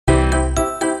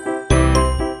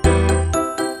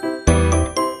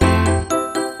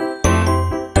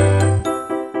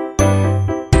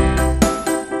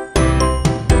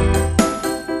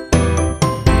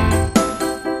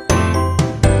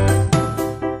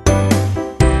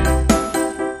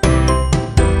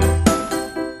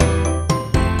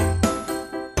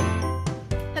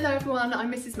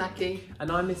Mrs. Mackey. And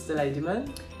I'm Mr.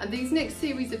 Ladyman. And these next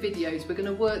series of videos, we're going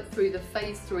to work through the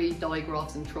Phase 3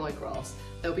 digraphs and trigraphs.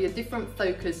 There'll be a different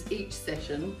focus each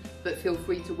session, but feel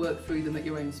free to work through them at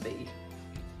your own speed.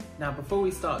 Now, before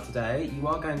we start today, you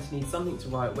are going to need something to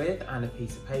write with and a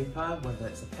piece of paper, whether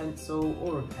it's a pencil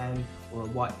or a pen or a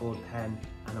whiteboard pen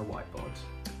and a whiteboard.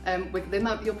 There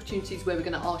might be opportunities where we're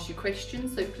going to ask you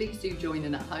questions, so please do join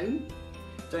in at home.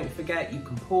 Don't forget, you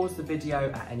can pause the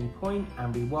video at any point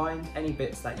and rewind any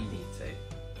bits that you need to.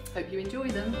 Hope you enjoy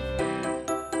them.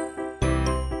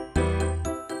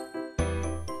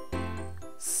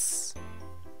 S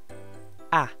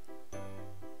A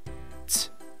T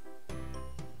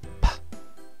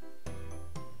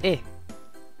P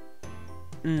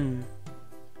I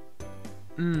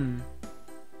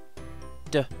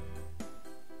D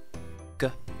G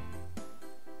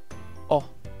O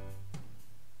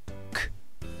K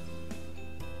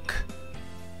K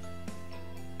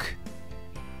K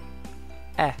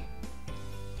E A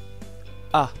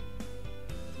R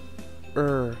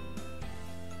H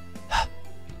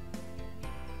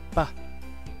B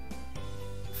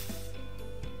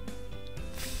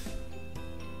F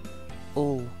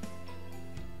O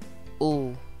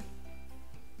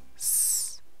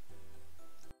S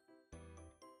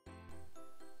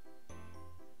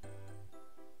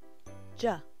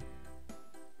J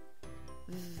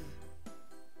V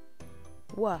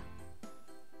W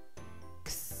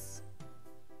X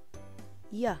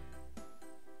Y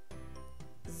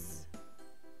Z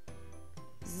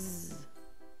Z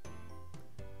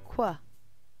Qu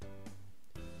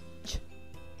Ch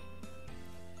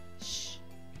Sh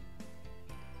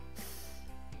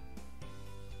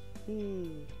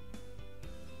Th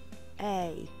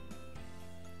A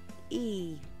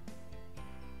E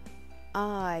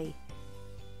I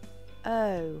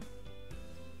O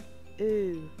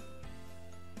U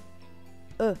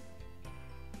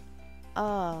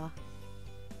R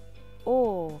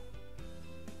O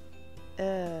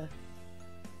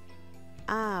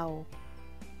Ow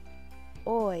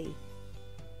Oi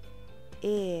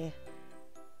E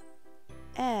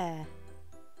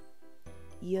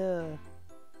Y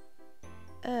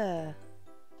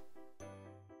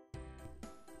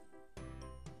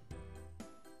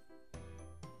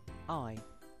I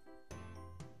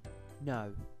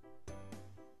know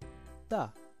the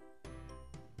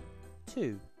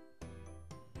to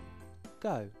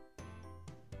go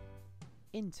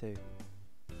into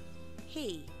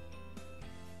He,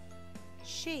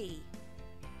 she,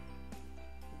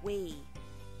 we,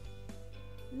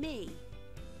 me,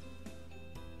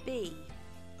 be,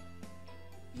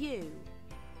 you,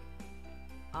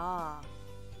 are,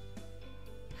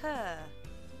 her,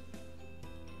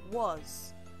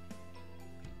 was,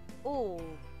 all,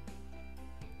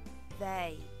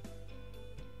 they,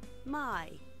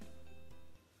 my.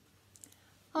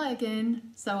 Hi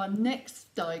again. So our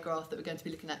next digraph that we're going to be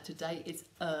looking at today is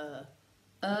well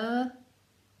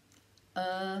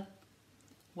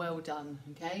done.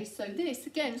 Okay, so this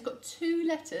again has got two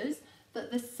letters that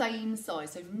are the same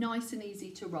size, so nice and easy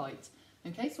to write.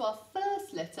 Okay, so our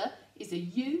first letter is a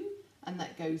U, and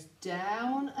that goes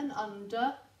down and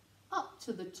under, up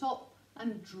to the top,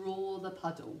 and draw the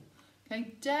puddle.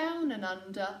 Okay, down and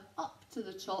under, up to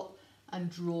the top, and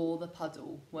draw the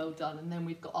puddle. Well done. And then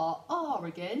we've got our R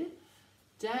again,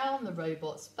 down the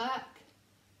robot's back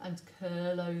and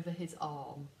curl over his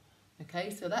arm. Okay,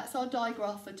 so that's our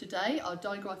digraph for today. Our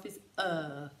digraph is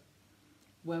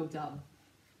Well done.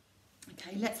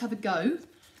 Okay, let's have a go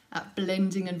at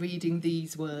blending and reading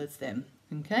these words then.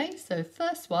 Okay, so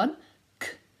first one,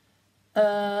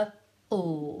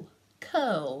 all,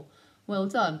 curl. Well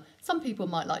done. Some people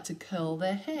might like to curl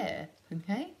their hair.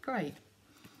 Okay, great.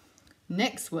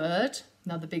 Next word,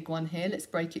 another big one here, let's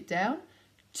break it down.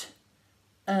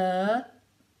 Turnip.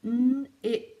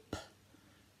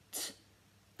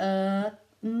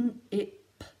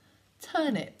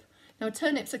 Turnip. Now a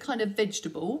turnip's a kind of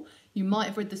vegetable. You might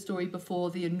have read the story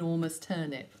before, The Enormous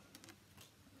Turnip.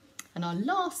 And our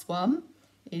last one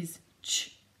is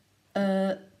church.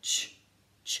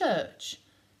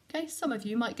 Okay, some of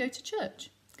you might go to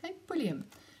church. Okay, brilliant.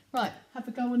 Right, have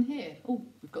a go on here. Oh,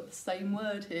 we've got the same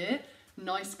word here.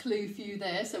 Nice clue for you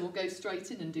there, so we'll go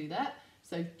straight in and do that.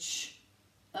 So,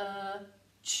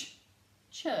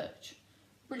 church.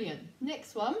 Brilliant.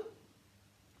 Next one.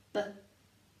 Burn.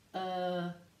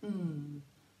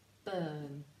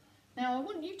 Now, I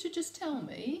want you to just tell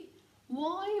me,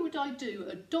 why would I do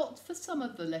a dot for some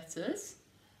of the letters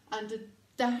and a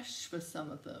dash for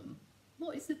some of them?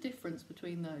 What is the difference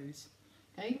between those?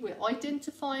 Okay, we're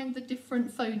identifying the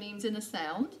different phonemes in a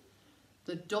sound.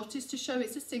 The dot is to show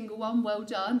it's a single one, well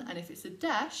done, and if it's a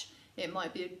dash, It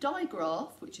might be a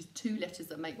digraph, which is 2 letters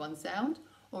that make one sound,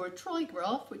 or a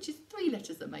trigraph, which is 3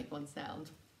 letters that make one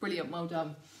sound. Brilliant, well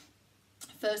done.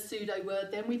 First pseudo word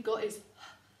then we've got is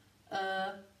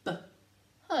b,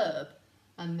 herb.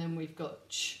 And then we've got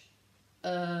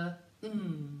churn.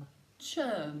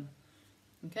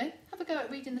 Okay, have a go at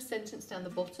reading the sentence down the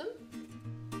bottom.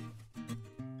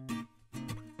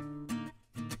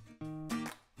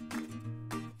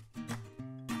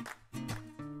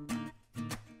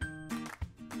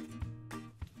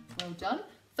 Well done.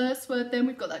 First word then,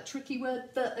 we've got that tricky word,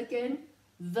 the again.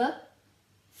 The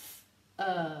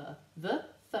fur,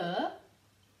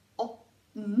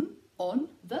 on,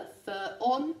 the fur,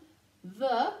 on,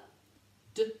 the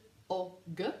dog,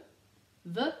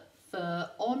 the fur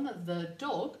on the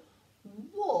dog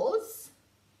was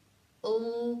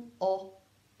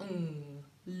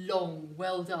long.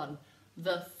 Well done.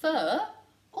 The fur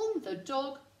on the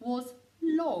dog was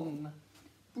long.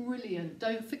 Brilliant.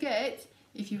 Don't forget,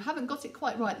 if you haven't got it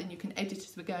quite right, then you can edit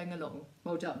as we're going along.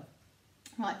 Well done.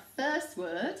 Right, first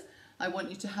word I want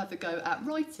you to have a go at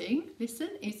writing, listen,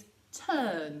 is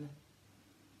turn.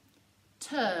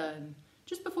 Turn.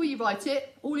 Just before you write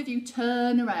it, all of you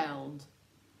turn around.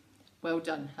 Well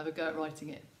done, have a go at writing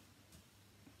it.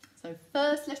 So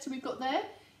first letter we've got there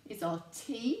is our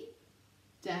T,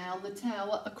 down the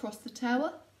tower, across the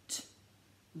tower, T.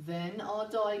 Then our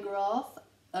digraph,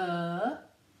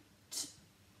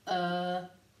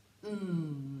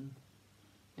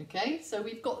 Okay, so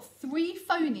we've got 3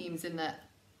 phonemes in that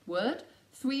word.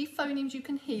 3 phonemes you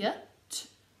can hear, T,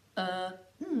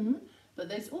 but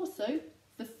there's also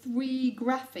the 3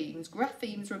 graphemes.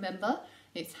 Graphemes, remember,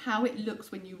 it's how it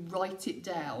looks when you write it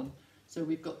down. So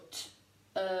we've got T,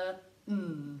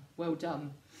 well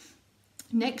done.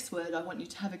 Next word I want you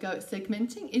to have a go at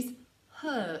segmenting is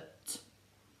hurt.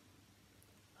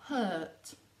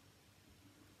 Hurt.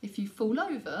 If you fall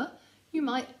over, you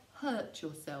might hurt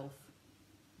yourself.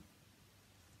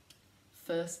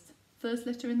 First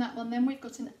letter in that one then, we've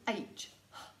got an H.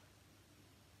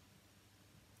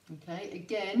 Okay,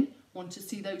 again, want to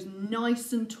see those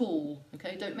nice and tall.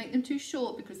 Okay, don't make them too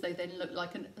short because they then look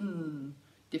like an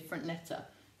different letter.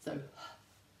 So,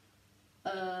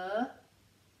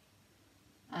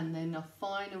 and then a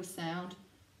final sound,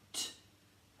 t,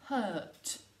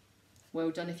 hurt. Well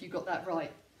done if you got that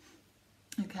right.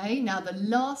 Okay, now the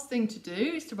last thing to do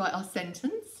is to write our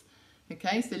sentence.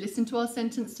 Okay, so listen to our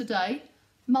sentence today.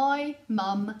 My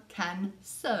mum can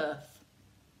surf.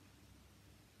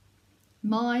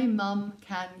 My mum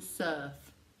can surf.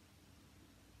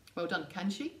 Well done, can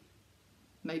she?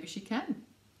 Maybe she can.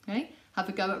 Okay, have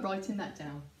a go at writing that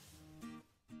down.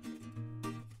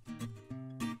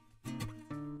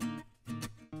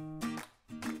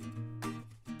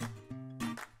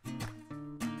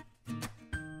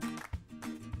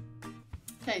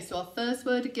 Okay, so our first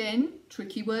word again,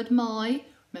 tricky word, my.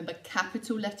 Remember,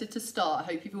 capital letter to start.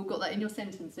 I hope you've all got that in your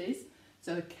sentences.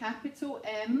 So a capital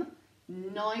M,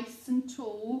 nice and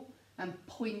tall and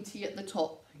pointy at the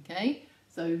top, okay?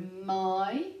 So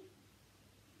my,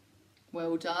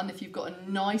 well done. If you've got a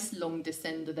nice long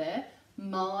descender there,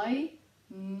 my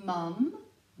mum,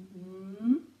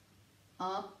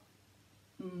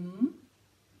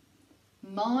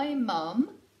 my mum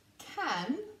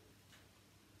can,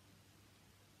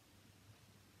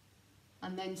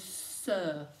 and then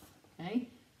surf, okay?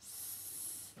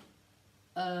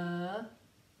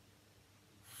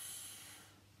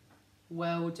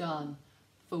 Well done.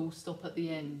 Full stop at the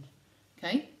end,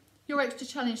 okay? Your extra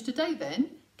challenge today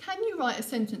then, can you write a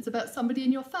sentence about somebody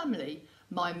in your family?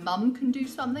 My mum can do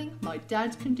something, my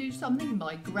dad can do something,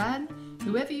 my gran,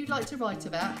 whoever you'd like to write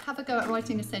about, have a go at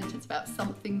writing a sentence about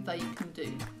something they can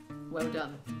do. Well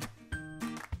done.